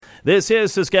This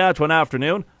is Saskatchewan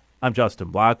Afternoon. I'm Justin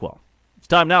Blackwell. It's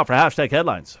time now for Hashtag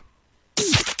Headlines.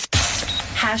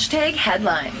 Hashtag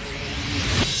Headlines.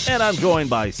 And I'm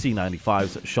joined by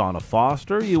C95's Shauna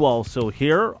Foster. You also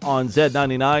hear on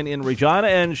Z99 in Regina.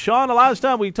 And Shauna, last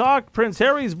time we talked, Prince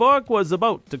Harry's book was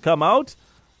about to come out.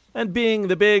 And being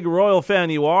the big royal fan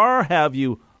you are, have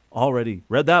you already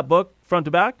read that book front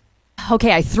to back?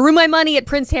 Okay, I threw my money at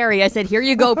Prince Harry. I said, here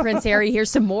you go, Prince Harry. Here's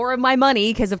some more of my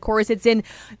money. Because, of course, it's in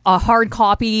a hard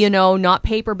copy, not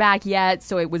paperback yet.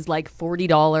 So it was like $40.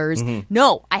 Mm-hmm.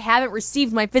 No, I haven't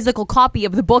received my physical copy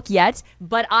of the book yet.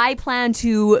 But I plan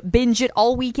to binge it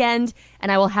all weekend.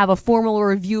 And I will have a formal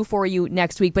review for you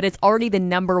next week. But it's already the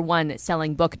 #1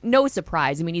 selling book. No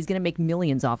surprise. I mean, he's going to make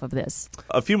millions off of this.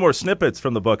 A few more snippets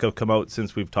from the book have come out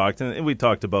since we've talked. And we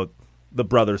talked about the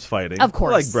brothers fighting. Of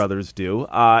course. Like brothers do.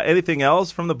 Anything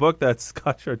else from the book that's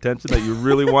caught your attention that you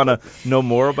really want to know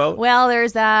more about? Well,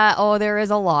 there's that. Oh, there is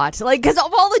a lot. Because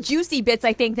of all the juicy bits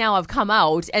I think now have come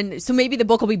out. And so maybe the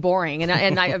book will be boring.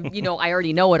 And I, I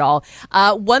already know it all.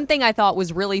 One thing I thought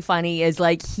was really funny is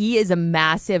he is a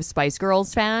massive Spice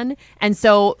Girls fan. And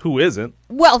so. Who isn't?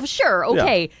 Well, sure.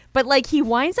 Okay. Yeah. But he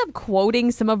winds up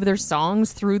quoting some of their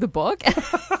songs through the book.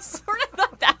 Sort of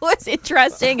thought that was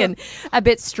interesting and a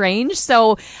bit strange.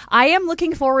 So I am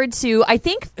looking forward to, I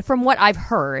think from what I've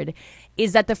heard,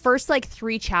 is that the first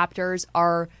 3 chapters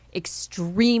are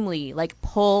extremely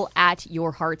pull at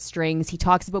your heartstrings. He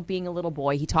talks about being a little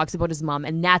boy. He talks about his mom,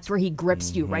 and that's where he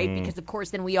grips you, right? Because of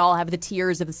course then we all have the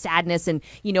tears of the sadness and,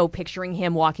 picturing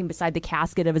him walking beside the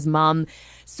casket of his mom.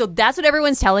 So that's what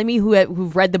everyone's telling me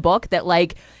who've read the book, that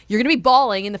you're going to be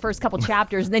bawling in the first couple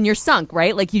chapters and then you're sunk,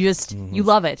 right? You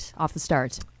love it off the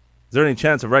start. Is there any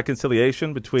chance of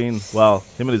reconciliation between, him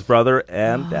and his brother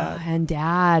and dad? And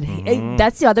dad.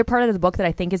 That's the other part of the book that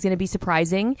I think is going to be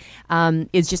surprising,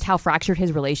 is just how fractured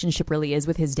his relationship really is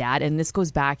with his dad. And this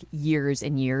goes back years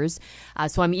and years.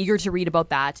 So I'm eager to read about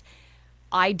that.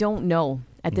 I don't know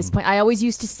at this point. I always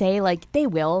used to say, they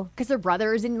will, because they're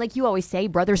brothers. And you always say,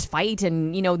 brothers fight.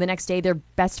 And, the next day they're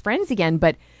best friends again.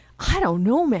 But I don't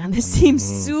know, man. This seems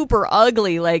super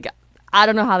ugly. I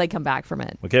don't know how they come back from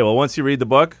it. Okay, well, once you read the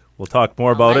book, we'll talk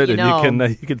more about it, and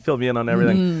you can fill me in on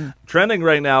everything. Trending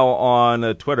right now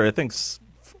on Twitter, I think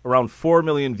around 4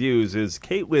 million views, is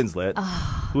Kate Winslet,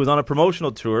 who was on a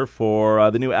promotional tour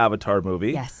for the new Avatar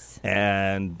movie. Yes.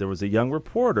 And there was a young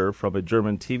reporter from a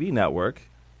German TV network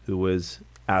who was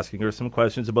asking her some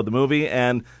questions about the movie.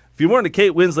 And if you weren't a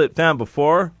Kate Winslet fan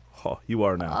before, you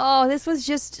are now. Oh, this was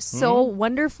just so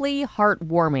wonderfully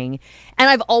heartwarming. And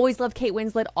I've always loved Kate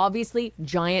Winslet. Obviously,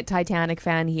 giant Titanic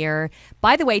fan here.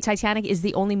 By the way, Titanic is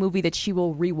the only movie that she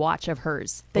will rewatch of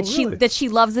hers. That she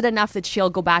loves it enough that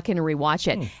she'll go back and rewatch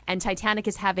it. And Titanic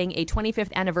is having a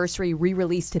 25th anniversary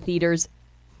re-release to theaters.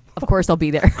 Of course I'll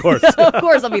be there. Of course. Of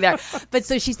course I'll be there. But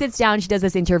so she sits down, she does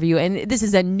this interview, and this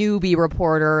is a newbie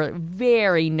reporter,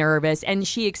 very nervous, and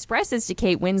she expresses to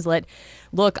Kate Winslet,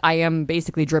 look, I am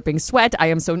basically dripping sweat. I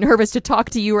am so nervous to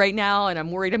talk to you right now, and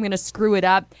I'm worried I'm going to screw it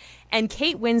up. And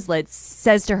Kate Winslet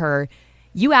says to her,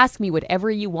 you ask me whatever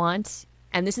you want,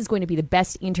 and this is going to be the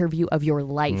best interview of your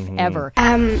life ever.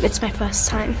 It's my first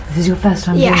time. This is your first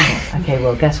time doing it? Okay,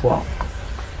 well, guess what?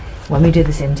 When we do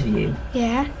this interview,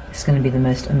 it's going to be the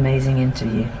most amazing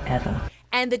interview ever.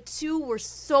 And the two were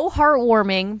so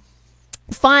heartwarming,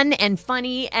 fun and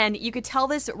funny, and you could tell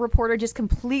this reporter just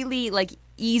completely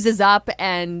eases up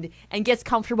and gets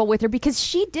comfortable with her, because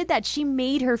she did that. She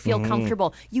made her feel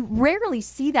comfortable. You rarely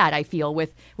see that, I feel,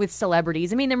 with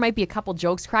celebrities. I mean, there might be a couple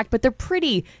jokes cracked, but they're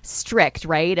pretty strict,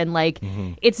 right? And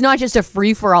it's not just a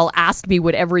free-for-all, ask me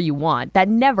whatever you want. That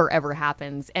never, ever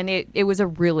happens. And it was a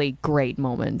really great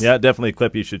moment. Yeah, definitely a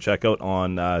clip you should check out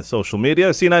on social media.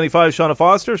 C95, Shauna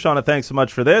Foster. Shauna, thanks so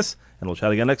much for this, and we'll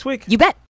chat again next week. You bet.